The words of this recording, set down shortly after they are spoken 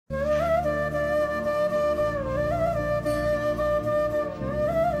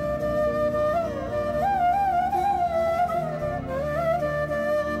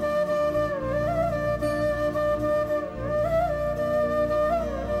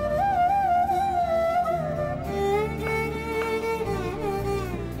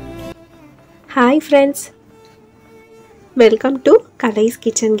Hi friends, welcome to Kalai's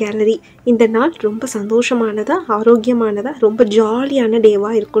Kitchen Gallery. இந்த நாள் ரொம்ப சந்தோஷமானதா, ஆரோக்கியமானதா, ரொம்ப ஜாலியான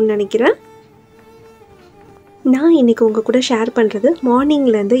டேவா இருக்கும்னு நினைக்கிறேன். நான் இன்னைக்கு உங்க கூட ஷேர் பண்றது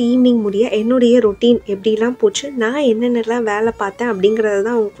மார்னிங்ல இருந்து ஈவினிங் முடிய என்னுடைய ரொட்டீன் எப்படிலாம் போச்சு, நான் என்னென்னலாம் வேலை பார்த்தேன் அப்படிங்கறத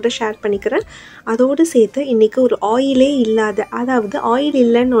தான் உங்க கூட ஷேர் பண்ணிக்கிறேன். அதோடு சேர்த்து இன்னைக்கு ஒரு ஆயிலே இல்லாத, அதாவது ஆயில்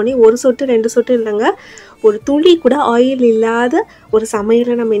இல்லைன்னொன்னே ஒரு சொட்டு ரெண்டு சொட்டு இல்லைங்க, ஒரு துளி கூட ஆயில் இல்லாத ஒரு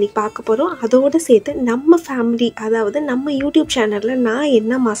சமையலை நம்ம இன்னைக்கு பார்க்க போகிறோம். அதோடு சேர்த்து நம்ம ஃபேமிலி, அதாவது நம்ம யூடியூப் சேனலில் நான்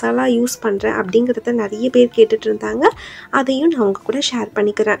என்ன மசாலா யூஸ் பண்ணுறேன் அப்படிங்கிறத நிறைய பேர் கேட்டுட்டு இருந்தாங்க. அதையும் நான் உங்க கூட ஷேர்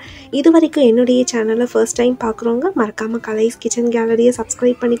பண்ணிக்கிறேன். இது வரைக்கும் என்னுடைய சேனலை ஃபர்ஸ்ட் டைம் பார்க்குறவங்க மறக்காமல் கலைஸ் கிச்சன் கேலரியை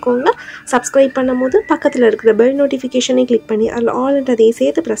சப்ஸ்கிரைப் பண்ணிக்கோங்க. சப்ஸ்கிரைப் பண்ணும் போது பக்கத்தில் இருக்கிற பெல் நோட்டிஃபிகேஷனை கிளிக் பண்ணி அதில் ஆல்ன்றதையும்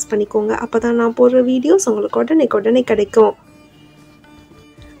சேர்த்து ப்ரெஸ் பண்ணிக்கோங்க. அப்போ தான் நான் போடுற வீடியோஸ் உங்களுக்கு உடனே கிடைக்கும்.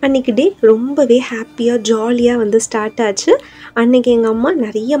 அன்றைக்கி டே ரொம்பவே ஹாப்பியாக ஜாலியாக ஸ்டார்ட் ஆச்சு. அன்றைக்கி எங்கள் அம்மா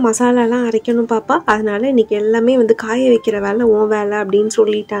நிறைய மசாலாலாம் அரைக்கணும் பாப்பா, அதனால் இன்றைக்கி எல்லாமே காய வைக்கிற வேலை உன் வேலை அப்படின்னு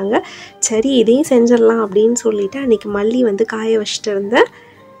சொல்லிட்டாங்க. சரி இதையும் செஞ்சிடலாம் அப்படின்னு சொல்லிவிட்டு அன்றைக்கி மல்லி காய வச்சுட்டு இருந்தேன்.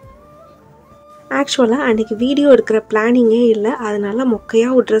 ஆக்சுவலாக அன்றைக்கி வீடியோ எடுக்கிற பிளானிங்கே இல்லை, அதனால்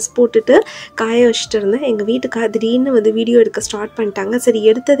மொக்கையாக ஒரு ட்ரெஸ் போட்டுட்டு காய வச்சுட்டு இருந்தேன். எங்கள் வீட்டுக்காக திடீர்னு வீடியோ எடுக்க ஸ்டார்ட் பண்ணிட்டாங்க. சரி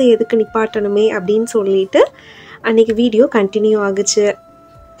எடுத்ததை எதுக்கு நிப்பாட்டணுமே அப்படின்னு சொல்லிட்டு அன்றைக்கி வீடியோ கண்டினியூ ஆகுச்சு.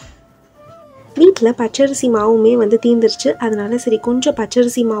 வீட்டில் பச்சரிசி மாவுமே தீந்துருச்சு, அதனால சரி கொஞ்சம்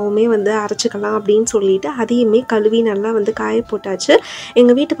பச்சரிசி மாவுமே அரைச்சிக்கலாம் அப்படின்னு சொல்லிட்டு அதையுமே கழுவி நல்லா காய போட்டாச்சு.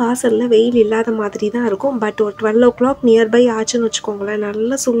 எங்கள் வீட்டு வாசலில் வெயில் இல்லாத மாதிரி தான் இருக்கும். பட் ஒரு 12 o'clock நியர்பை ஆச்சுன்னு வச்சுக்கோங்களேன்,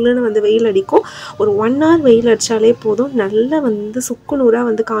 நல்லா சுல்லுன்னு வெயில் அடிக்கும். ஒரு 1 hour வெயில் அடித்தாலே போதும், நல்லா சுக்கு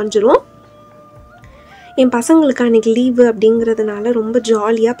நூறாக காஞ்சிரும். என் பசங்களுக்கு அன்றைக்கி லீவு அப்படிங்கிறதுனால ரொம்ப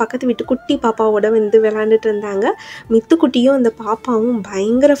ஜாலியாக பக்கத்து வீட்டு குட்டி பாப்பாவோட விளையாண்டுட்டு இருந்தாங்க. மித்துக்குட்டியும் அந்த பாப்பாவும்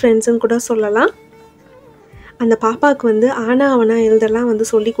பயங்கர ஃப்ரெண்ட்ஸுன்னு கூட சொல்லலாம். அந்த பாப்பாவுக்கு ஆனா அவனா எழுதலாம்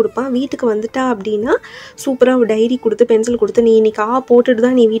சொல்லி கொடுப்பான். வீட்டுக்கு வந்துட்டா அப்படின்னா சூப்பராக ஒரு டைரி கொடுத்து பென்சில் கொடுத்து நீ இன்னைக்கு போட்டுட்டு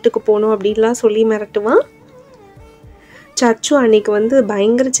தான் நீ வீட்டுக்கு போகணும் அப்படின்லாம் சொல்லி மிரட்டுவான். சச்சு அன்றைக்கி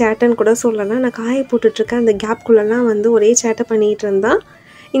பயங்கர சேட்டைன்னு கூட சொல்லலாம். நான் காய போட்டுட்ருக்கேன், அந்த கேப்குள்ளெல்லாம் ஒரே சேட்டை பண்ணிகிட்டு இருந்தான்.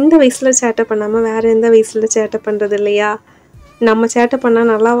 இந்த வயசில் சேட்டை பண்ணாமல் வேறு எந்த வயசில் சேட்டை பண்ணுறது இல்லையா? நம்ம சேட்டை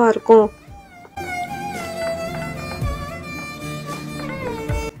பண்ணால் நல்லாவா இருக்கும்?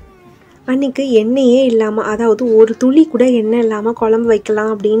 அன்றைக்கி எண்ணெயே இல்லாமல், அதாவது ஒரு துளி கூட எண்ணெய் இல்லாமல் குழம்பு வைக்கலாம்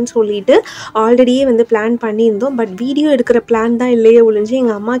அப்படின்னு சொல்லிட்டு ஆல்ரெடியே பிளான் பண்ணியிருந்தோம். பட் வீடியோ எடுக்கிற பிளான் தான் இல்லையே ஒழிஞ்சு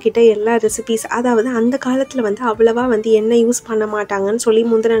எங்கள் அம்மா கிட்ட எல்லா ரெசிபீஸ், அதாவது அந்த காலத்தில் அவ்வளவா எண்ணெய் யூஸ் பண்ண மாட்டாங்கன்னு சொல்லி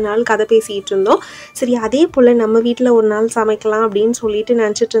முந்தின நாள் கதை பேசிகிட்டு இருந்தோம். சரி அதே போல் நம்ம வீட்டில் ஒரு நாள் சமைக்கலாம் அப்படின்னு சொல்லிட்டு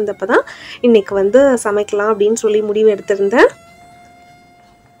நினச்சிட்டு இருந்தப்போ தான் இன்றைக்கி சமைக்கலாம் அப்படின்னு சொல்லி முடிவு எடுத்திருந்தேன்.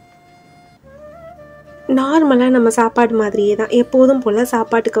 நார்மலாக நம்ம சாப்பாடு மாதிரியே தான் எப்போதும் போல்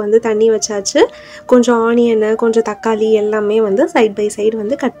சாப்பாட்டுக்கு தண்ணி வச்சாச்சு. கொஞ்சம் ஆனியனு கொஞ்சம் தக்காளி எல்லாமே சைட் பை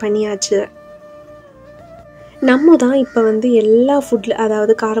சைடு கட் பண்ணியாச்சு. நம்ம தான் இப்போ எல்லா ஃபுட்டில்,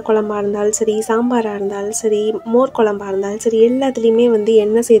 அதாவது காரக்குழம்பாக இருந்தாலும் சரி, சாம்பாராக இருந்தாலும் சரி, மோர் குழம்பாக இருந்தாலும் சரி, எல்லாத்துலேயுமே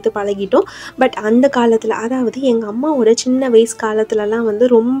எண்ணெய் சேர்த்து பழகிட்டோம். பட் அந்த காலத்தில், அதாவது எங்கள் அம்மாவோட சின்ன வயசு காலத்துலலாம்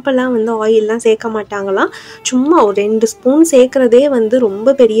ரொம்பலாம் ஆயிலெலாம் சேர்க்க மாட்டாங்களாம். சும்மா ஒரு 2 ஸ்பூன் சேர்க்குறதே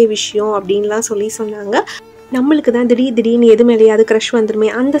ரொம்ப பெரிய விஷயம் அப்படின்லாம் சொன்னாங்க. நம்மளுக்கு தான் திடீர்னு எது மேலேயாவது க்ரஷ் வந்துடுமே,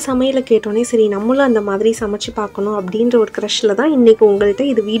 அந்த சமையலை கேட்டோன்னே சரி நம்மளும் அந்த மாதிரி சமைச்சு பார்க்கணும் அப்படின்ற ஒரு க்ரஷில் தான் இன்றைக்கி உங்கள்கிட்ட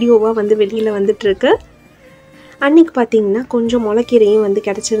இது வீடியோவாக வெளியில் வந்துட்டுருக்கு. அன்றைக்கி பார்த்திங்கன்னா கொஞ்சம் முளைக்கீரையும்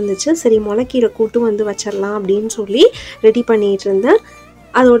கிடச்சிருந்துச்சு. சரி முளைக்கீரை கூட்டு வச்சிடலாம் அப்படின்னு சொல்லி ரெடி பண்ணிகிட்டு இருந்தேன்.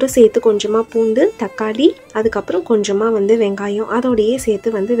 அதோடு சேர்த்து கொஞ்சமாக பூண்டு, தக்காளி, அதுக்கப்புறம் கொஞ்சமாக வெங்காயம் அதோடையே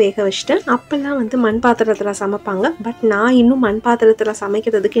சேர்த்து வேக வச்சிட்டேன். அப்போல்லாம் மண் பாத்திரத்தில் சமைப்பாங்க. பட் நான் இன்னும் மண் பாத்திரத்தில்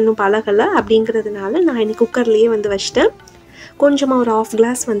சமைக்கிறதுக்கு இன்னும் பழகலை. அப்படிங்கிறதுனால நான் இன்னைக்கு குக்கர்லேயே வச்சிட்டேன். கொஞ்சமாக ஒரு 1/2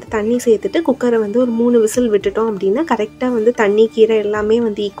 glass தண்ணி சேர்த்துட்டு குக்கரை ஒரு 3 விசில் விட்டுட்டோம் அப்படின்னா கரெக்டாக தண்ணி கீரை எல்லாமே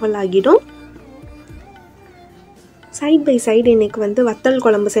ஈக்குவல் ஆகிடும். சைட் பை சைடு இன்றைக்கி வத்தல்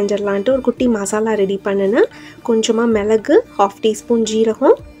குழம்பு செஞ்சிடலான்ட்டு ஒரு குட்டி மசாலா ரெடி பண்ணினேன். கொஞ்சமாக மிளகு, 1/2 teaspoon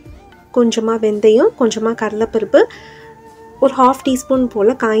ஜீரகம், கொஞ்சமாக வெந்தயம், கொஞ்சமாக கடலைப்பருப்பு, ஒரு 1/2 teaspoon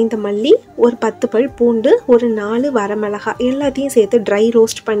போல் காய்ந்த மல்லி, ஒரு 10 பல் பூண்டு, ஒரு 4 வரமிளகாய் எல்லாத்தையும் சேர்த்து ட்ரை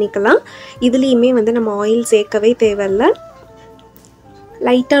ரோஸ்ட் பண்ணிக்கலாம். இதுலேயுமே நம்ம ஆயில் சேர்க்கவே தேவையில்லை.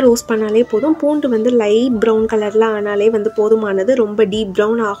 லைட்டாக ரோஸ்ட் பண்ணாலே போதும். பூண்டு லைட் ப்ரௌன் கலரில் ஆனாலே போதுமானது, ரொம்ப டீப்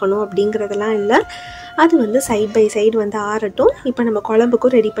ப்ரௌன் ஆகணும் அப்படிங்கிறதெல்லாம் இல்லை. அது சைட் பை சைடு ஆறட்டும். இப்போ நம்ம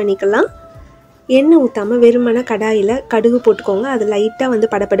குழம்புக்கும் ரெடி பண்ணிக்கலாம். எண்ணெய் ஊற்றாமல் வெறுமன கடாயில் கடுகு போட்டுக்கோங்க. அது லைட்டாக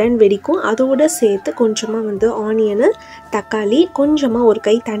படபடன்னு வெடிக்கும். அதோடு சேர்த்து கொஞ்சமாக ஆனியனு, தக்காளி, கொஞ்சமாக ஒரு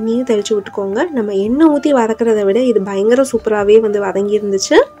கை தண்ணியும் தெளித்து விட்டுக்கோங்க. நம்ம எண்ணெய் ஊற்றி வதக்கிறத விட இது பயங்கர சூப்பராகவே வதங்கி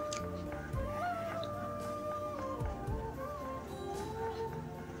இருந்துச்சு.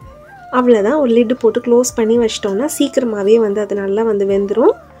 அவ்வளோதான், ஒரு லிட்டு போட்டு க்ளோஸ் பண்ணி வச்சிட்டோம்னா சீக்கிரமாகவே அது நல்லா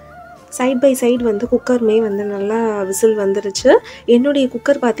வெந்துடும். சைட் பை சைடு வந்து குக்கருமே வந்து நல்லா விசில் வந்துருச்சு. என்னுடைய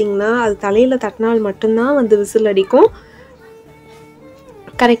குக்கர் பார்த்திங்கன்னா அது தலையில் தட்டினால் மட்டும்தான் வந்து விசில் அடிக்கும்.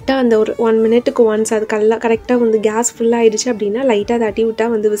 கரெக்டாக அந்த ஒரு 1 மினிட்டுக்கு ஒன்ஸ் அது கரெக்டாக வந்து கேஸ் ஃபுல்லாகிடுச்சு அப்படின்னா லைட்டாக தட்டி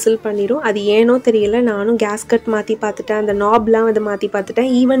விட்டால் வந்து விசில் பண்ணிடும். அது ஏனோ தெரியல, நானும் கேஸ் கட் மாற்றி பார்த்துட்டேன், அந்த நாப்லாம் வந்து மாற்றி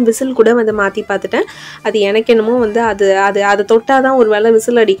பார்த்துட்டேன், ஈவன் விசில் கூட வந்து மாற்றி பார்த்துட்டேன். அது எனக்கு என்னமோ வந்து அது தொட்டால் தான் ஒரு வேளை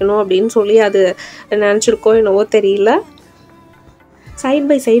விசில் அடிக்கணும் அப்படின்னு சொல்லி அது நினச்சிருக்கோ என்னவோ தெரியல. சைட்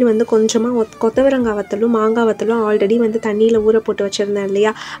பை சைடு வந்து கொஞ்சமாக கொத்தவரங்காய் வத்தலும் மாங்காய் வத்தலும் ஆல்ரெடி வந்து தண்ணியில் ஊற போட்டு வச்சுருந்தேன்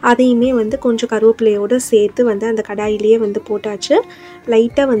இல்லையா, அதையுமே வந்து கொஞ்சம் கருவேப்பிலையோடு சேர்த்து வந்து அந்த கடாயிலேயே வந்து போட்டாச்சு.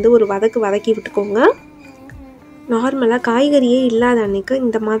 லைட்டாக வந்து ஒரு வதக்கி விட்டுக்கோங்க. நார்மலாக காய்கறியே இல்லாத அன்றைக்கு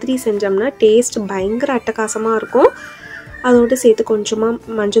இந்த மாதிரி செஞ்சோம்னா டேஸ்ட் பயங்கர அட்டகாசமாக இருக்கும். அதோடு சேர்த்து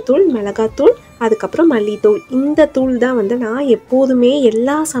கொஞ்சமாக மஞ்சத்தூள், மிளகாத்தூள், அதுக்கப்புறம் மல்லித்தூள். இந்த தூள் தான் வந்து நான் எப்போதுமே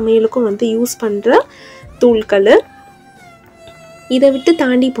எல்லா சமையலுக்கும் வந்து யூஸ் பண்ணுற தூள்கள். இதை விட்டு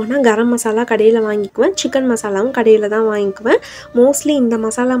தாண்டி போனால் கரம் மசாலா கடையில் வாங்கிக்குவேன், சிக்கன் மசாலாவும் கடையில் தான் வாங்கிக்குவேன். மோஸ்ட்லி இந்த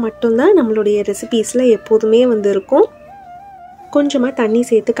மசாலா மட்டும்தான் நம்மளுடைய ரெசிபீஸில் எப்போதுமே வந்து இருக்கும். கொஞ்சமாக தண்ணி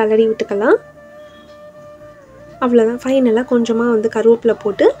சேர்த்து கலரி விட்டுக்கலாம். அவ்வளோதான். ஃபைனலாக கொஞ்சமாக வந்து கருவேப்பிலை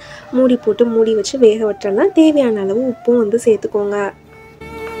போட்டு மூடி வச்சு வேக விட்டுறலாம். தேவையான அளவு உப்பும் வந்து சேர்த்துக்கோங்க.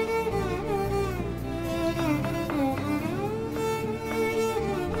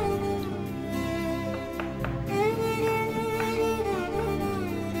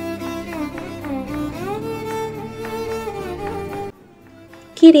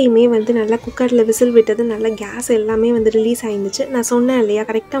 கீரையுமே வந்து நல்லா குக்கரில் விசில் விட்டது நல்லா கேஸ் எல்லாமே வந்து ரிலீஸ் ஆகிருந்துச்சு. நான் சொன்னேன் இல்லையா,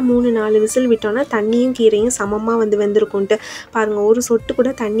 கரெக்டாக 3-4 விசில் விட்டோன்னா தண்ணியும் கீரையும் சமமாக வந்து வெந்திருக்குன்ட்டு. பாருங்கள், ஒரு சொட்டு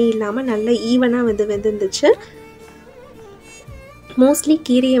கூட தண்ணி இல்லாமல் நல்லா ஈவனாக வந்து வெந்துருந்துச்சு. மோஸ்ட்லி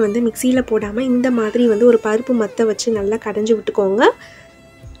கீரையை வந்து மிக்சியில் போடாமல் இந்த மாதிரி வந்து ஒரு பருப்பு மத்தை வச்சு நல்லா கடைஞ்சி விட்டுக்கோங்க.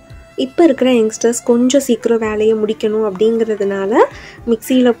 இப்போ இருக்கிற யங்ஸ்டர்ஸ் கொஞ்சம் சீக்கிரம் வேலையை முடிக்கணும் அப்படிங்கிறதுனால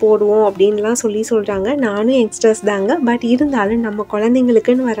மிக்சியில் போடுவோம் அப்படின்லாம் சொல்கிறாங்க. நானும் யங்ஸ்டர்ஸ் தாங்க. பட் இருந்தாலும் நம்ம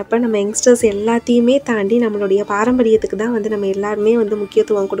குழந்தைங்களுக்குன்னு வரப்போ நம்ம யங்ஸ்டர்ஸ் எல்லாத்தையுமே தாண்டி நம்மளுடைய பாரம்பரியத்துக்கு தான் வந்து நம்ம எல்லாருமே வந்து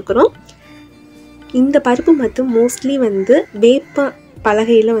முக்கியத்துவம் கொடுக்குறோம். இந்த பருப்பு மட்டும் மோஸ்ட்லி வந்து வேப்ப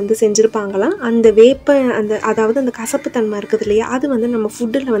பலகையில் வந்து செஞ்சுருப்பாங்களாம். அந்த வேப்ப அதாவது அந்த கசப்பு தன்மை இருக்குது இல்லையா, அது வந்து நம்ம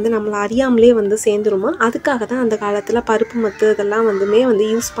ஃபுட்டில் வந்து நம்மளை அறியாமலே வந்து சேர்ந்துருமா. அதுக்காக தான் அந்த காலத்தில் பருப்பு மத்து அதெல்லாம் வந்து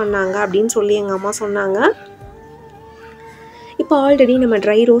யூஸ் பண்ணாங்க அப்படின்னு சொல்லி எங்கள் அம்மா சொன்னாங்க. இப்போ ஆல்ரெடி நம்ம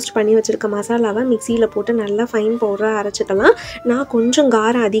ட்ரை ரோஸ்ட் பண்ணி வச்சுருக்க மசாலாவை மிக்சியில் போட்டு நல்லா ஃபைன் பவுடராக அரைச்சிக்கலாம். நான் கொஞ்சம்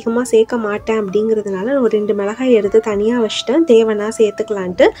காரம் அதிகமாக சேர்க்க மாட்டேன் அப்படிங்கிறதுனால ஒரு 2 மிளகாய் எடுத்து தனியாக வச்சுட்டேன், தேவைன்னா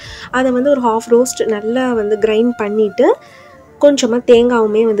சேர்த்துக்கலான்ட்டு. அதை வந்து ஒரு ஹாஃப் ரோஸ்ட் நல்லா வந்து கிரைண்ட் பண்ணிவிட்டு கொஞ்சமாக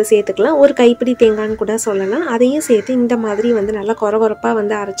தேங்காவுமே வந்து சேர்த்துக்கலாம். ஒரு கைப்பிடி தேங்காய்னு கூட சொல்லலாம். அதையும் சேர்த்து இந்த மாதிரி வந்து நல்லா கொரகொரப்பாக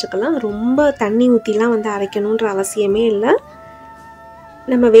வந்து அரைச்சிக்கலாம். ரொம்ப தண்ணி ஊற்றிலாம் வந்து அரைக்கணுன்ற அவசியமே இல்லை.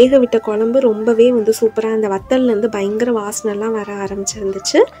 நம்ம வேக விட்ட குழம்பு ரொம்பவே வந்து சூப்பராக அந்த வத்தல்லேருந்து பயங்கர வாசனைலாம் வர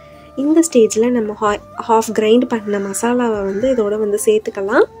ஆரம்பிச்சிருந்துச்சு. இந்த ஸ்டேஜில் நம்ம ஹாஃப் கிரைண்ட் பண்ண மசாலாவை வந்து இதோட வந்து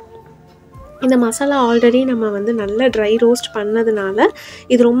சேர்த்துக்கலாம். இந்த மசாலா ஆல்ரெடி நம்ம வந்து நல்லா ட்ரை ரோஸ்ட் பண்ணதுனால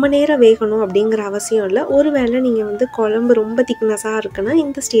இது ரொம்ப நேரம் வேகணும் அப்படிங்கிற அவசியம் இல்லை. ஒருவேளை நீங்கள் வந்து குழம்பு ரொம்ப திக்னஸாக இருக்குன்னா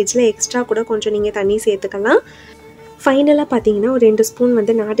இந்த ஸ்டேஜில் எக்ஸ்ட்ரா கூட கொஞ்சம் நீங்கள் தண்ணி சேர்த்துக்கலாம். ஃபைனலாக பார்த்தீங்கன்னா ஒரு 2 ஸ்பூன்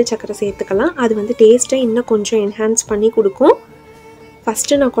வந்து நாட்டு சக்கரை சேர்த்துக்கலாம். அது வந்து டேஸ்ட்டை இன்னும் கொஞ்சம் என்ஹான்ஸ் பண்ணி கொடுக்கும்.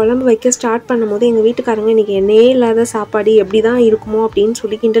 ஃபஸ்ட்டு நான் குழம்பு வைக்க ஸ்டார்ட் பண்ணும்போது எங்கள் வீட்டுக்காரங்க இன்றைக்கி எண்ணெயே இல்லாத சாப்பாடு எப்படி தான் இருக்குமோ அப்படின்னு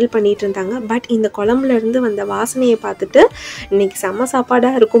சொல்லி கிண்டல் பண்ணிகிட்டு இருந்தாங்க. பட் இந்த குழம்புலேருந்து வந்த வாசனையை பார்த்துட்டு இன்றைக்கி செம்ம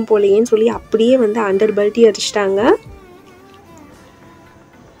சாப்பாடாக இருக்கும் போலேன்னு சொல்லி அப்படியே வந்து 100 பல்ட்டி அடிச்சிட்டாங்க.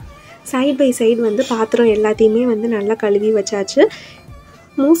 சைட் பை சைடு வந்து பாத்திரம் எல்லாத்தையுமே வந்து நல்லா கழுவி வச்சாச்சு.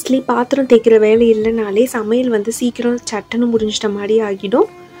 மோஸ்ட்லி பாத்திரம் தேய்க்கிற வேலை இல்லைனாலே சமையல் வந்து சீக்கிரம் சட்டுன்னு முடிஞ்சிட்ட மாதிரி ஆகிடும்.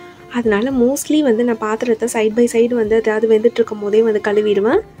 அதனால் மோஸ்ட்லி வந்து நான் பாத்திரத்தை சைட் பை சைடு வந்து அதாவது வெந்துட்டுருக்கும் போதே வந்து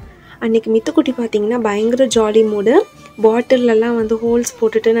கழுவிடுவேன். அன்றைக்கி மித்துக்குட்டி பார்த்திங்கன்னா பயங்கர ஜாலி மூடு. பாட்டிலெல்லாம் வந்து ஹோல்ஸ்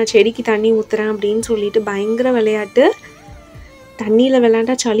போட்டுட்டு நான் செடிக்கு தண்ணி ஊற்றுறேன் அப்படின்னு சொல்லிட்டு பயங்கர விளையாட்டு. தண்ணியில்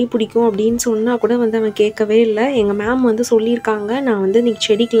விளையாண்டா சளி பிடிக்கும் அப்படின்னு சொன்னால் கூட வந்து அவன் கேட்கவே இல்லை. எங்கள் மேம் வந்து சொல்லியிருக்காங்க நான் வந்து இன்றைக்கி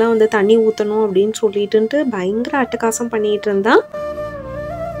செடிக்கெலாம் வந்து தண்ணி ஊற்றணும் அப்படின்னு சொல்லிட்டுன்ட்டு பயங்கர அட்டகாசம் பண்ணிகிட்டு இருந்தான்.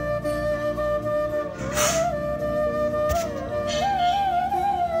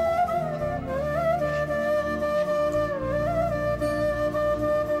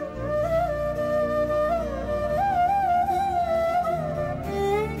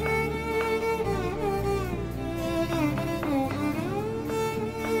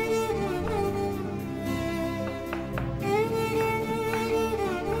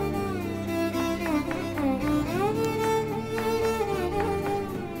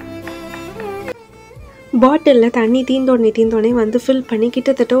 பாட்டிலில் தண்ணி தீந்தோடனே வந்து ஃபில் பண்ணி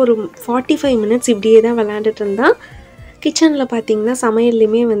கிட்டத்தட்ட ஒரு 45 மினிட்ஸ் இப்படியே தான் விளையாண்டுட்டு இருந்தான். கிச்சனில் பார்த்திங்கன்னா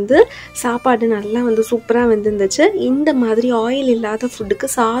சமையல்லையுமே வந்து சாப்பாடு நல்லா வந்து சூப்பராக வந்துருந்துச்சு. இந்த மாதிரி ஆயில் இல்லாத ஃபுட்டுக்கு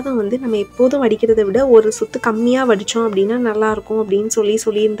சாதம் வந்து நம்ம எப்போதும் வடிக்கிறத விட ஒரு சுத்து கம்மியாக வடித்தோம் அப்படின்னா நல்லாயிருக்கும் அப்படின்னு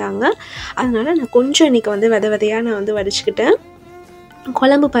சொல்லியிருந்தாங்க. அதனால் நான் கொஞ்சம் இன்றைக்கி வந்து விதையாக நான் வந்து வடிச்சுக்கிட்டேன்.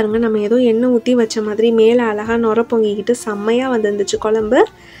 குழம்பு பாருங்கள், நம்ம ஏதோ எண்ணெய் ஊற்றி வச்ச மாதிரி மேலே அழகாக நுர பொங்கிக்கிட்டு செம்மையாக வந்துருந்துச்சு குழம்பு.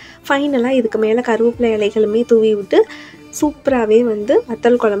 ஃபைனலாக இதுக்கு மேலே கருவேப்பிலை இலைகளுமே தூவி விட்டு சூப்பராகவே வந்து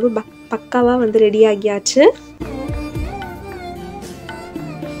வத்தல் குழம்பு பக்காவாக வந்து ரெடி ஆகியாச்சு.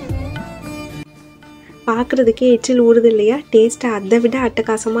 பார்க்குறதுக்கே எச்சில் ஊறுது இல்லையா? டேஸ்ட்டு அதை விட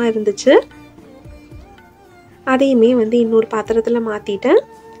அட்டகாசமாக இருந்துச்சு. அதையுமே வந்து இன்னொரு பாத்திரத்தில் மாற்றிட்டேன்.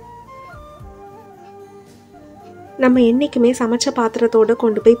 நம்ம என்றைக்குமே சமைச்ச பாத்திரத்தோடு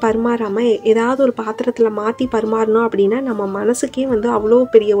கொண்டு போய் பரிமாறாமல் ஏதாவது ஒரு பாத்திரத்தில் மாற்றி பரிமாறணும் அப்படின்னா நம்ம மனசுக்கே வந்து அவ்வளோ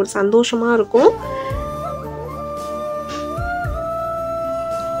பெரிய ஒரு சந்தோஷமாக இருக்கும்.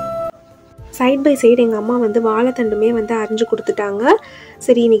 சைட் பை சைடு எங்கள் அம்மா வந்து வாழைத்தண்டுமே வந்து அரிஞ்சு கொடுத்துட்டாங்க.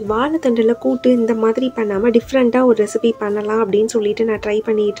 சரி, இன்றைக்கி வாழைத்தண்டில் கூட்டு இந்த மாதிரி பண்ணாமல் டிஃப்ரெண்ட்டாக ஒரு ரெசிபி பண்ணலாம் அப்படின்னு சொல்லிட்டு நான் ட்ரை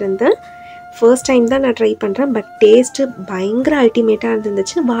பண்ணிகிட்டு இருந்தேன். ஃபர்ஸ்ட் டைம் தான் நான் ட்ரை பண்ணுறேன். பட் டேஸ்ட்டு பயங்கர அல்டிமேட்டாக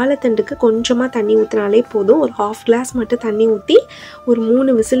இருந்துச்சு. வாழைத்தண்டுக்கு கொஞ்சமாக தண்ணி ஊற்றினாலே போதும். ஒரு 1/2 கிளாஸ் மட்டும் தண்ணி ஊற்றி ஒரு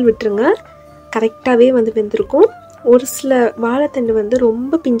 3 விசில் விட்டுருங்க. கரெக்டாகவே வந்து வெந்திருக்கும். ஒரு சில வாழைத்தண்டு வந்து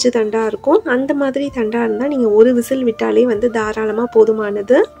ரொம்ப பிஞ்சு தண்டாக இருக்கும். அந்த மாதிரி தண்டாக இருந்தால் நீங்கள் ஒரு விசில் விட்டாலே வந்து தாராளமாக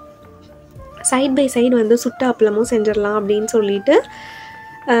போதுமானது. சைட் பை சைடு வந்து சுட்ட அப்பளமும் செஞ்சிடலாம் அப்படின்னு சொல்லிட்டு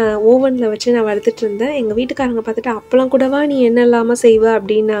ஓவனில் வச்சு நான் வறுத்துட்டு இருந்தேன். எங்கள் வீட்டுக்காரங்க பார்த்துட்டு அப்பளம் கூடவா நீ எண்ணெய் இல்லாமல் செய்வ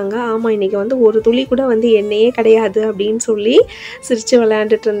அப்படின்னாங்க. ஆமாம், இன்றைக்கி வந்து ஒரு துளி கூட வந்து எண்ணெயே கிடையாது அப்படின்னு சொல்லி சிரித்து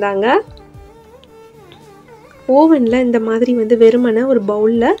விளையாண்டுட்டு இருந்தாங்க. ஓவனில் இந்த மாதிரி வந்து வெறுமனை ஒரு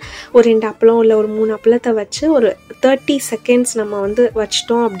பவுலில் ஒரு 2 அப்பளம் இல்லை ஒரு 3 அப்பளத்தை வச்சு ஒரு 30 செகண்ட்ஸ் நம்ம வந்து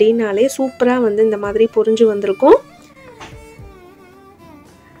வச்சிட்டோம் அப்படின்னாலே சூப்பராக வந்து இந்த மாதிரி பொரிஞ்சு வந்திருக்கும்.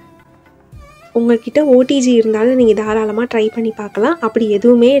 உங்கள்கிட்ட ஓடிஜி இருந்தாலும் நீங்கள் தாராளமாக ட்ரை பண்ணி பார்க்கலாம். அப்படி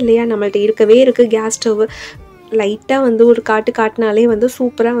எதுவுமே இல்லையா, நம்மள்ட்ட இருக்கவே இருக்குது கேஸ் ஸ்டவ். லைட்டாக வந்து ஒரு காட்டினாலே வந்து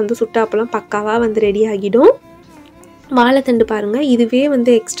சூப்பராக வந்து சுட்டாப்பெல்லாம் பக்காவாக வந்து ரெடி ஆகிடும். வாழைத்தண்டு பாருங்கள், இதுவே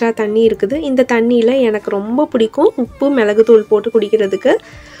வந்து எக்ஸ்ட்ரா தண்ணி இருக்குது. இந்த தண்ணியில் எனக்கு ரொம்ப பிடிக்கும் உப்பு மிளகுத்தூள் போட்டு குடிக்கிறதுக்கு.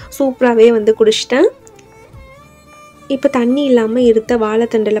 சூப்பராகவே வந்து குடிச்சிட்டேன். இப்போ தண்ணி இல்லாமல் இருந்த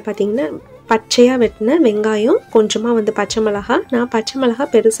வாழைத்தண்டில் பார்த்திங்கன்னா பச்சையாக வெட்டின வெங்காயம், கொஞ்சமாக வந்து பச்சை மிளகா. நான் பச்சை மிளகா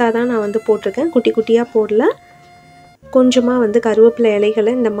பெருசாக தான் நான் வந்து போட்டிருக்கேன், குட்டி குட்டியாக போடல. கொஞ்சமாக வந்து கருவேப்பிலை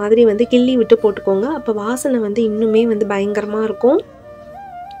இலைகளை இந்த மாதிரி வந்து கிள்ளி விட்டு போட்டுக்கோங்க. அப்போ வாசனை வந்து இன்னுமே வந்து பயங்கரமாக இருக்கும்.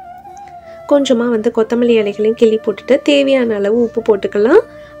 கொஞ்சமாக வந்து கொத்தமல்லி இலைகளையும் கிள்ளி போட்டுட்டு தேவையான அளவு உப்பு போட்டுக்கலாம்.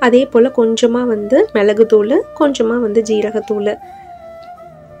 அதே போல் கொஞ்சமாக வந்து மிளகுத்தூள், கொஞ்சமாக வந்து ஜீரகத்தூள்.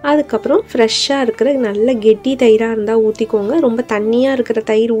 அதுக்கப்புறம் ஃப்ரெஷ்ஷாக இருக்கிற நல்ல கெட்டி தயிராக இருந்தால் ஊற்றிக்கோங்க. ரொம்ப தண்ணியாக இருக்கிற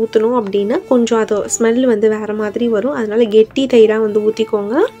தயிர் ஊற்றணும் அப்படின்னா கொஞ்சம் அது ஸ்மெல் வந்து வேறு மாதிரி வரும். அதனால் கெட்டி தயிராக வந்து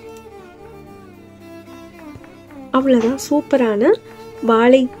ஊற்றிக்கோங்க. அவ்வளோதான், சூப்பரான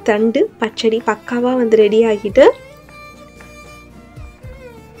வாழைத்தண்டு பச்சடி பக்காவாக வந்து ரெடி ஆகிட்டு,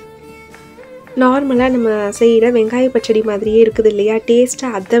 நார்மலாக நம்ம செய்கிற வெங்காய பச்சடி மாதிரியே இருக்குது இல்லையா? டேஸ்ட்டு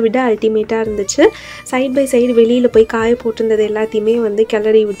அதை விட அல்டிமேட்டாக இருந்துச்சு. சைட் பை சைடு வெளியில் போய் காய போட்டிருந்தது எல்லாத்தையுமே வந்து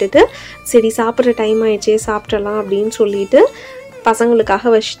கிளறி விட்டுட்டு, சரி சாப்பிட்ற டைம் ஆயிடுச்சே சாப்பிட்றலாம் அப்படின்னு சொல்லிட்டு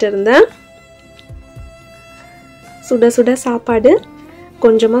பசங்களுக்காக வச்சுட்டு இருந்தேன். சுட சுட சாப்பாடு,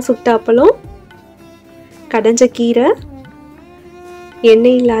 கொஞ்சமாக சுட்ட அப்பளம், கடைஞ்ச கீரை,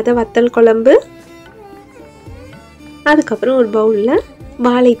 எண்ணெய் இல்லாத வத்தல் குழம்பு, அதுக்கப்புறம் ஒரு பவுலில்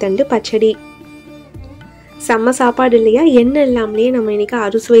வாழைத்தண்டு பச்சடி. செம்ம சாப்பாடு இல்லையா? எண்ணெய் இல்லாமலேயே நம்ம இன்றைக்கி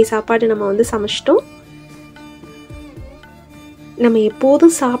அறுசுவை சாப்பாடு நம்ம வந்து சமைச்சிட்டோம். நம்ம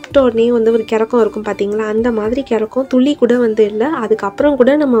எப்போதும் சாப்பிட்ட உடனே வந்து ஒரு கிறக்கம் இருக்கும் பார்த்தீங்களா? அந்த மாதிரி கிறக்கம் துளி கூட வந்து இல்லை. அதுக்கப்புறம்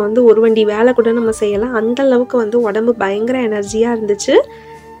கூட நம்ம வந்து ஒரு வண்டி வேலை கூட நம்ம செய்யலாம். அந்த அளவுக்கு வந்து உடம்பு பயங்கர எனர்ஜியாக இருந்துச்சு.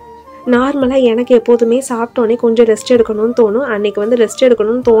 நார்மலாக எனக்கு எப்போதுமே சாப்பிட்டோன்னே கொஞ்சம் ரெஸ்ட் எடுக்கணும்னு தோணும். அன்றைக்கி வந்து ரெஸ்ட்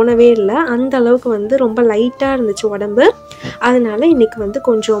எடுக்கணும்னு தோணவே இல்லை. அந்த அளவுக்கு வந்து ரொம்ப லைட்டாக இருந்துச்சு உடம்பு. அதனால இன்றைக்கி வந்து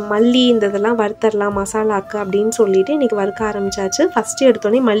கொஞ்சம் மல்லி இந்த இதெல்லாம் வறுத்தரலாம் மசாலாக்கு அப்படின்னு சொல்லிட்டு இன்றைக்கி வறுக்க ஆரம்பித்தாச்சு. ஃபஸ்ட்டு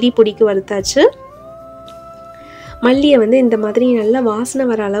எடுத்தோடனே மல்லி பொடிக்கு வறுத்தாச்சு. மல்லியை வந்து இந்த மாதிரி நல்லா வாசனை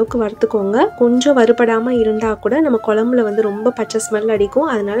வர அளவுக்கு வறுத்துக்கோங்க. கொஞ்சம் வறுபடாமல் இருந்தால் கூட நம்ம குழம்புல வந்து ரொம்ப பச்சை ஸ்மெல் அடிக்கும்.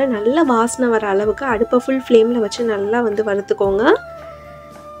 அதனால நல்லா வாசனை வர அளவுக்கு அடுப்பை ஃபுல் ஃப்ளேமில் வச்சு நல்லா வந்து வறுத்துக்கோங்க.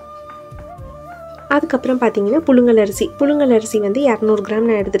 அதுக்கப்புறம் பார்த்தீங்கன்னா புழுங்கல் அரிசி வந்து 200 கிராம்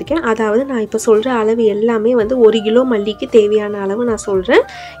நான் எடுத்திருக்கேன். அதாவது நான் இப்போ சொல்கிற அளவு எல்லாமே வந்து 1 கிலோ மல்லிக்கு தேவையான அளவு நான் சொல்கிறேன்.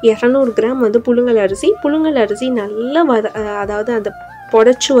 200 கிராம் வந்து புழுங்கல் அரிசி நல்லா அதாவது அந்த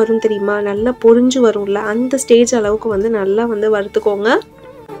புடைச்சி வரும் தெரியுமா, நல்லா பொரிஞ்சு வரும்ல, அந்த ஸ்டேஜ் அளவுக்கு வந்து நல்லா வந்து வறுத்துக்கோங்க.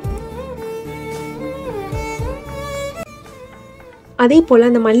 அதே போல்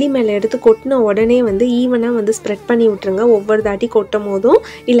அந்த மல்லி மேலே எடுத்து கொட்டின உடனே வந்து ஈவனாக வந்து ஸ்ப்ரெட் பண்ணி விட்டுருங்க ஒவ்வொரு தாட்டி கொட்டும் போதும்.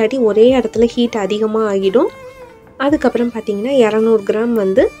 இல்லாட்டி ஒரே இடத்துல ஹீட் அதிகமாக ஆகிடும். அதுக்கப்புறம் பார்த்திங்கன்னா 200 கிராம்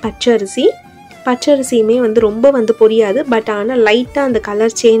வந்து பச்சரிசி. பச்சரிசியுமே வந்து ரொம்ப வந்து பொரியாது, பட் ஆனால் லைட்டாக அந்த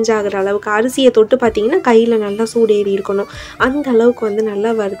கலர் சேஞ்ச் ஆகிற அளவுக்கு அரிசியை தொட்டு பார்த்திங்கன்னா கையில் நல்லா சூடேறி இருக்கணும். அந்த அளவுக்கு வந்து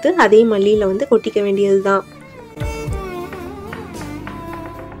நல்லா வறுத்து அதே மல்லியில் வந்து கொட்டிக்க வேண்டியது தான்.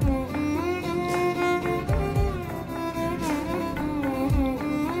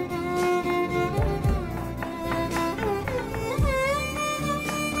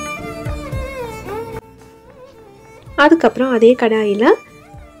 அதுக்கப்புறம் அதே கடாயில்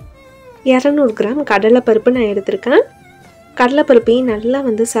 200 கிராம் கடலைப்பருப்பு நான் எடுத்திருக்கேன். கடலைப்பருப்பையும் நல்லா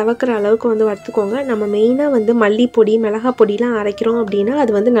வந்து செவக்கிற அளவுக்கு வந்து வறுத்துக்கோங்க. நம்ம மெயினாக வந்து மல்லிப்பொடி மிளகாய் பொடிலாம் அரைக்கிறோம் அப்படின்னா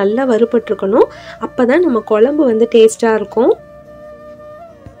அது வந்து நல்லா வறுபட்டுருக்கணும். அப்போ தான் நம்ம குழம்பு வந்து டேஸ்ட்டாக இருக்கும்.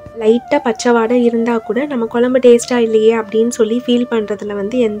 லைட்டாக பச்சை வாடை இருந்தால் கூட நம்ம குழம்பு டேஸ்ட்டாக இல்லையே அப்படின்னு சொல்லி ஃபீல் பண்ணுறதுல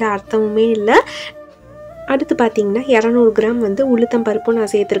வந்து எந்த அர்த்தமுமே இல்லை. அடுத்து பார்த்திங்கன்னா 200 கிராம் வந்து உளுத்தம் பருப்பும்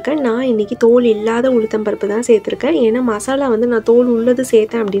நான் சேர்த்துருக்கேன். நான் இன்றைக்கி தோல் இல்லாத உளுத்தம் பருப்பு தான் சேர்த்துருக்கேன். ஏன்னா மசாலா வந்து நான் தோல் உள்ளது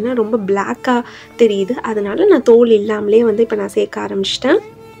சேர்த்தேன் அப்படின்னா ரொம்ப பிளாக்காக தெரியுது. அதனால நான் தோல் இல்லாமலே வந்து இப்போ நான் சேர்க்க ஆரம்பிச்சிட்டேன்.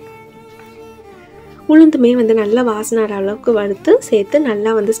 உளுந்துமே வந்து நல்லா வாசனை அளவுக்கு வறுத்து சேர்த்து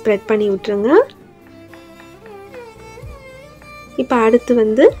நல்லா வந்து ஸ்ப்ரெட் பண்ணி விட்டுருங்க. இப்போ அடுத்து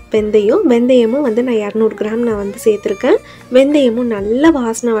வந்து வெந்தயமும் வந்து நான் 200 கிராம் நான் வந்து சேர்த்துருக்கேன். வெந்தயமும் நல்லா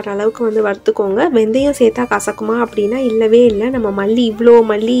வாசனை வர அளவுக்கு வந்து வறுத்துக்கோங்க. வெந்தயம் சேர்த்தா கசக்குமா அப்படின்னா இல்லவே இல்லை. நம்ம மல்லி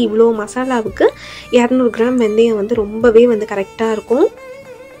இவ்வளோ மசாலாவுக்கு 200 கிராம் வெந்தயம் வந்து ரொம்பவே வந்து கரெக்டாக இருக்கும்.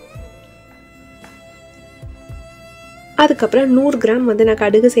 அதுக்கப்புறம் 100 கிராம் வந்து நான்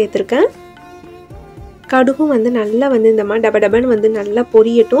கடுகு சேர்த்துருக்கேன். கடுகும் வந்து நல்லா வந்து இந்த மாதிரி டபடபன்னு வந்து நல்லா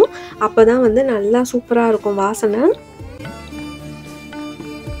பொரியட்டும். அப்போ தான் வந்து நல்லா சூப்பராக இருக்கும் வாசனை.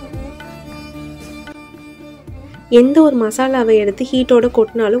 எந்த ஒரு மசாலாவை எடுத்து ஹீட்டோட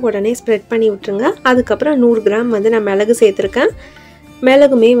கொட்டினாலும் உடனே ஸ்ப்ரெட் பண்ணி விட்டுருங்க. அதுக்கப்புறம் 100 கிராம் வந்து நான் மிளகு சேர்த்துருக்கேன்.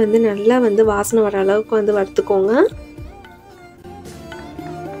 மிளகுமே வந்து நல்லா வந்து வாசனை வர அளவுக்கு வந்து வறுத்துக்கோங்க.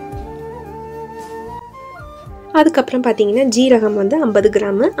 அதுக்கப்புறம் பார்த்தீங்கன்னா ஜீரகம் வந்து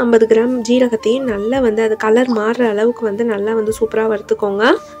 50 கிராம் ஜீரகத்தையும் நல்லா வந்து அது கலர் மாறுற அளவுக்கு வந்து நல்லா வந்து சூப்பராக வறுத்துக்கோங்க.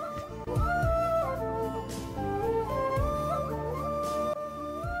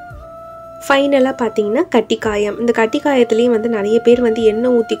 ஃபைனலாக பார்த்தீங்கன்னா கட்டிக்காயம். இந்த கட்டிக்காயத்துலேயும் வந்து நிறைய பேர் வந்து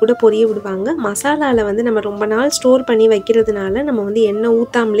எண்ணெய் ஊற்றி கூட பொரிய விடுவாங்க. மசாலாவில் வந்து நம்ம ரொம்ப நாள் ஸ்டோர் பண்ணி வைக்கிறதுனால நம்ம வந்து எண்ணெய்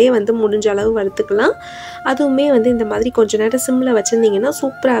ஊற்றாமலே வந்து முடிஞ்ச அளவு வறுத்துக்கலாம். அதுவுமே வந்து இந்த மாதிரி கொஞ்சம் நேரம் சிம்மில் வச்சுருந்தீங்கன்னா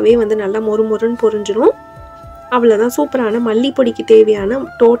சூப்பராகவே வந்து நல்லா மொறுன்னு பொரிஞ்சிடும். அவ்வளோதான், சூப்பரான மல்லிப்பொடிக்கு தேவையான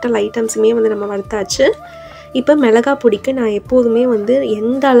டோட்டல் ஐட்டம்ஸுமே வந்து நம்ம வறுத்தாச்சு. இப்போ மிளகாய் பொடிக்கு நான் எப்போதுமே வந்து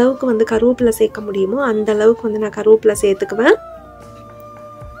எந்த அளவுக்கு வந்து கருவேப்பிலை சேர்க்க முடியுமோ அந்த அளவுக்கு வந்து நான் கருவேப்பிலை சேர்த்துக்குவேன்.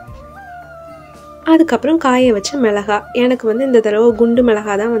 அதுக்கப்புறம் காய வச்ச மிளகாய். எனக்கு வந்து இந்த தடவை குண்டு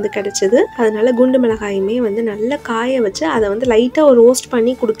மிளகாய் தான் வந்து கிடச்சிது. அதனால் குண்டு மிளகாயுமே வந்து நல்லா காய வச்சு அதை வந்து லைட்டாக ஒரு ரோஸ்ட்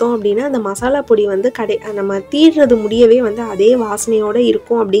பண்ணி கொடுத்தோம் அப்படின்னா அந்த மசாலா பொடி வந்து நம்ம தீர்றது முடியவே வந்து அதே வாசனையோடு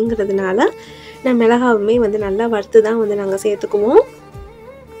இருக்கும். அப்படிங்கிறதுனால நான் மிளகாவுமே வந்து நல்லா வறுத்து தான் வந்து நாங்கள் சேர்த்துக்குவோம்.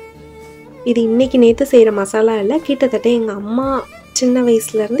 இது இன்றைக்கி நேற்று செய்கிற மசாலா இல்லை. கிட்டத்தட்ட எங்கள் அம்மா சின்ன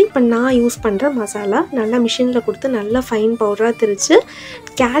வயசுலேருந்து இப்போ நான் யூஸ் பண்ணுற மசாலா. நல்லா மிஷினில் கொடுத்து நல்லா ஃபைன் பவுடராக திரித்து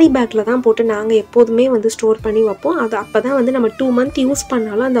கேரி பேக்கில் தான் போட்டு நாங்கள் எப்போதுமே வந்து ஸ்டோர் பண்ணி வைப்போம். அது அப்போ தான் வந்து நம்ம 2 மந்த் யூஸ்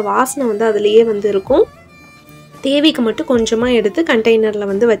பண்ணாலும் அந்த வாசனை வந்து அதுலேயே வந்து இருக்கும். தேவைக்கு மட்டும் கொஞ்சமாக எடுத்து கண்டெய்னரில்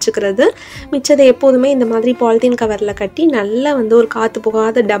வந்து வச்சுக்கிறது. மிச்சதை எப்போதுமே இந்த மாதிரி பாலித்தீன் கவரில் கட்டி நல்லா வந்து ஒரு காற்று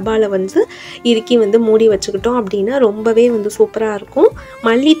போகாத டப்பாவில் வந்து இறுக்கி வந்து மூடி வச்சுக்கிட்டோம் அப்படின்னா ரொம்பவே வந்து சூப்பராக இருக்கும்.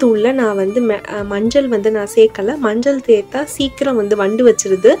 மல்லித்தூளில் நான் வந்து மஞ்சள் வந்து நான் சேர்க்கலை. மஞ்சள் சேர்த்தா சீக்கிரம் வந்து வண்டு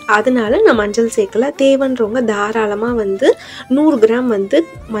வச்சிருது. அதனால நான் மஞ்சள் சேர்க்கலை. தேவைன்றவங்க தாராளமாக வந்து 100 கிராம் வந்து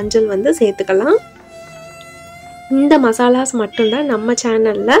மஞ்சள் வந்து சேர்த்துக்கலாம். இந்த மசாலாஸ் மட்டும்தான் நம்ம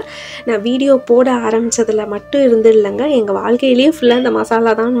சேனலில் நான் வீடியோ போட ஆரம்பித்ததில் மட்டும் இல்லைங்க, எங்கள் வாழ்க்கையிலேயே ஃபுல்லாக இந்த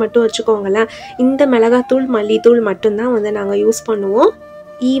மசாலா தான் மட்டும் வச்சுக்கோங்களேன். இந்த மிளகாத்தூள் மல்லித்தூள் மட்டும்தான் வந்து நாங்கள் யூஸ் பண்ணுவோம்.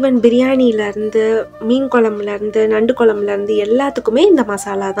 ஈவன் பிரியாணியிலேருந்து மீன் குழம்புலேருந்து நண்டு குழம்புலேருந்து எல்லாத்துக்குமே இந்த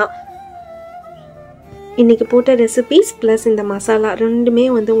மசாலா தான். இன்றைக்கி போட்ட ரெசிபீஸ் ப்ளஸ் இந்த மசாலா ரெண்டுமே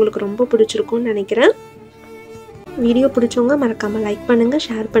வந்து உங்களுக்கு ரொம்ப பிடிச்சிருக்கும்னு நினைக்கிறேன். வீடியோ பிடிச்சவங்க மறக்காமல் லைக் பண்ணுங்கள்,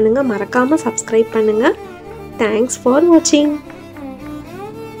 ஷேர் பண்ணுங்கள், மறக்காமல் சப்ஸ்கிரைப் பண்ணுங்கள். Thanks for watching.